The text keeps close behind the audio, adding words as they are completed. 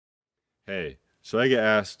Hey, so I get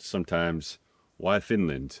asked sometimes, why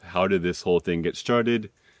Finland? How did this whole thing get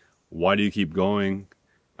started? Why do you keep going?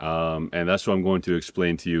 And that's what I'm going to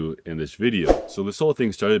explain to you in this video. So this whole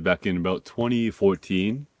thing started back in about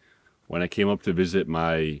 2014 when I came up to visit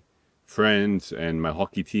my friend and my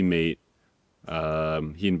hockey teammate.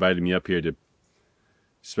 He invited me up here to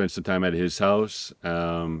spend some time at his house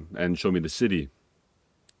and show me the city.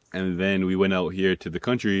 And then we went out here to the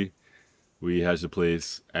country. We has a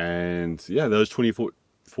place, and yeah, that was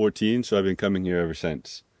 2014, so I've been coming here ever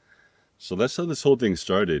since. So that's how this whole thing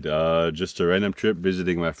started. Just a random trip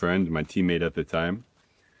visiting my friend, my teammate at the time,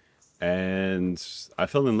 and I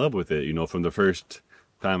fell in love with it. You know, from the first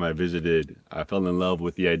time I visited, I fell in love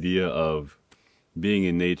with the idea of being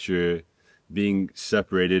in nature, being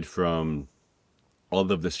separated from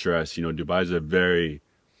all of the stress. You know, Dubai is a very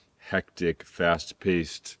hectic,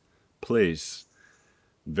 fast-paced place,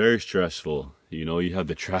 very stressful. You know, you have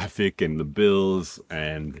the traffic and the bills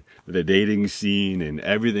and the dating scene and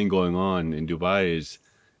everything going on in Dubai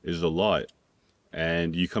is a lot.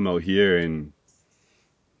 And you come out here and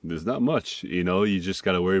there's not much, you know, you just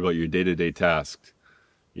got to worry about your day-to-day tasks.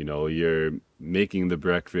 You know, you're making the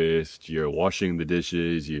breakfast, you're washing the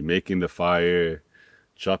dishes, you're making the fire,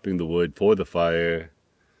 chopping the wood for the fire,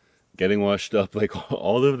 getting washed up, like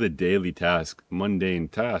all of the daily tasks, mundane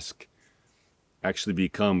tasks actually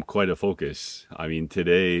become quite a focus. I mean,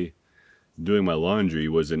 today doing my laundry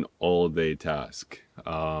was an all-day task.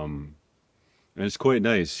 And it's quite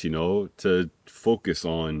nice, you know, to focus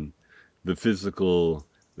on the physical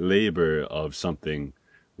labor of something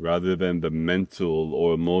rather than the mental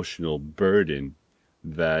or emotional burden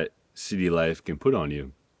that city life can put on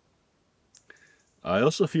you. I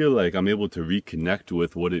also feel like I'm able to reconnect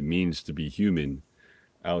with what it means to be human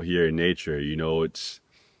out here in nature. You know,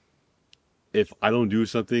 if I don't do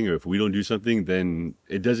something or if we don't do something, then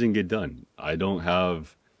it doesn't get done. I don't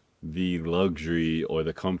have the luxury or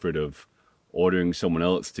the comfort of ordering someone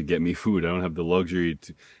else to get me food. I don't have the luxury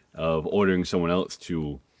of ordering someone else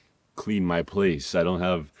to clean my place. I don't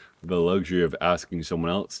have the luxury of asking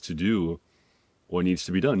someone else to do what needs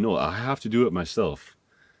to be done. No, I have to do it myself.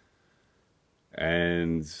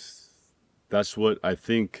 And that's what I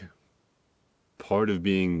think part of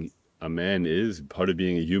being a man is, part of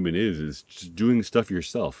being a human is just doing stuff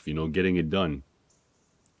yourself, you know, getting it done.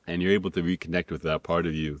 And you're able to reconnect with that part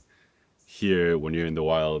of you here when you're in the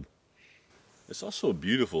wild. It's also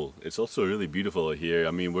beautiful. It's also really beautiful out here.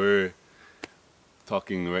 I mean, we're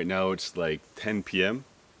talking right now, it's like 10 p.m.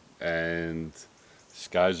 and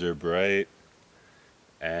skies are bright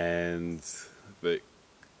and the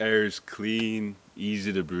air's clean,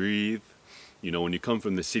 easy to breathe. You know, when you come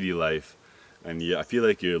from the city life, and yeah, I feel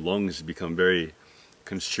like your lungs become very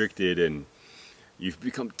constricted and you've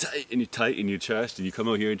become tight in your chest, and you come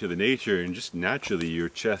out here into the nature and just naturally your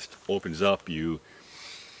chest opens up. You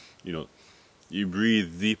know, you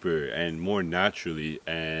breathe deeper and more naturally,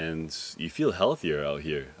 and you feel healthier out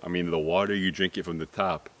here. I mean, the water, you drink it from the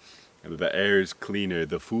tap, and the air is cleaner,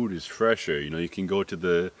 the food is fresher. You know, you can go to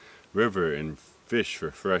the river and fish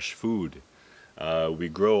for fresh food. We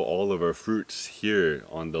grow all of our fruits here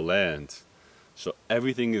on the land. So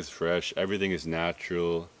everything is fresh, everything is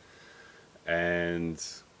natural, and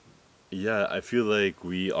yeah, I feel like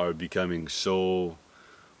we are becoming so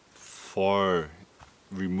far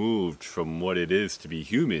removed from what it is to be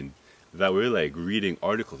human that we're like reading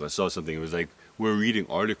articles. I saw something, it was like we're reading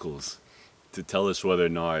articles to tell us whether or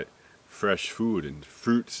not fresh food and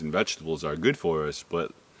fruits and vegetables are good for us,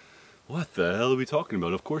 but what the hell are we talking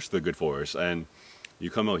about? Of course they're good for us. And you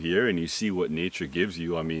come out here and you see what nature gives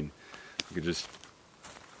you. I mean, you could just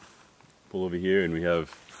pull over here and we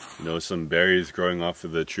have, you know, some berries growing off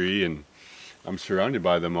of the tree, and I'm surrounded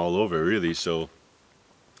by them all over, really. So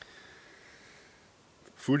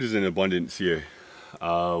food is in abundance here.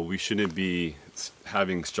 We shouldn't be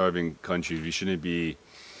having starving countries. We shouldn't be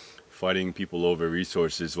fighting people over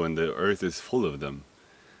resources when the earth is full of them,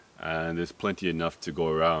 and there's plenty enough to go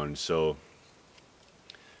around. So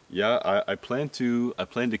yeah, I plan to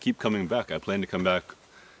keep coming back. I plan to come back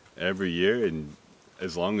every year, and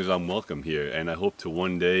as long as I'm welcome here, and I hope to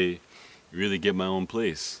one day really get my own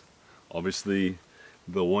place. Obviously,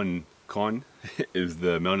 the one con is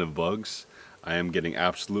the amount of bugs. I am getting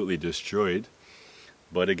absolutely destroyed,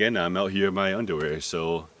 but again, I'm out here in my underwear,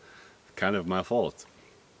 so kind of my fault.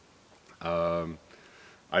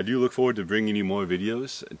 I do look forward to bringing you more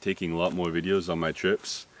videos and taking a lot more videos on my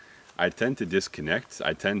trips. I tend to disconnect.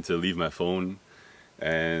 I tend to leave my phone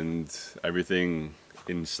and everything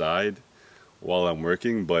inside while I'm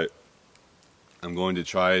working, but I'm going to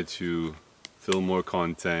try to film more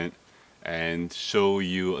content and show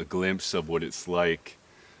you a glimpse of what it's like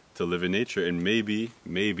to live in nature, and maybe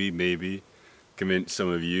convince some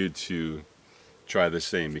of you to try the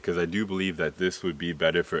same, because I do believe that this would be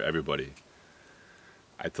better for everybody.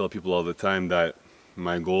 I tell people all the time that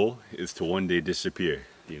my goal is to one day disappear,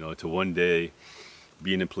 you know, to one day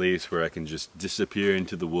be in a place where I can just disappear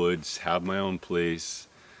into the woods, have my own place,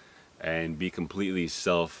 and be completely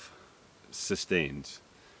self-sustained.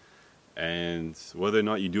 And whether or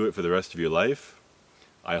not you do it for the rest of your life,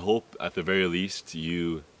 I hope at the very least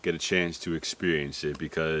you get a chance to experience it,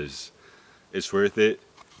 because it's worth it.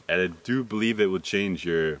 And I do believe it will change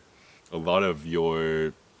a lot of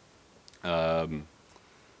your, I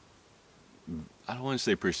don't want to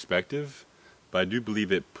say perspective, but I do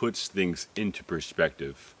believe it puts things into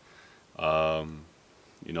perspective. You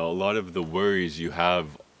know, a lot of the worries you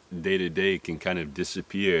have day to day can kind of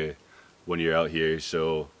disappear when you're out here.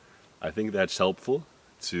 So I think that's helpful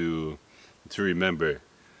to remember.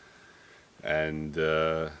 And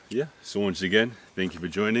yeah, so once again, thank you for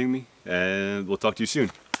joining me, and we'll talk to you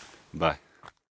soon. Bye.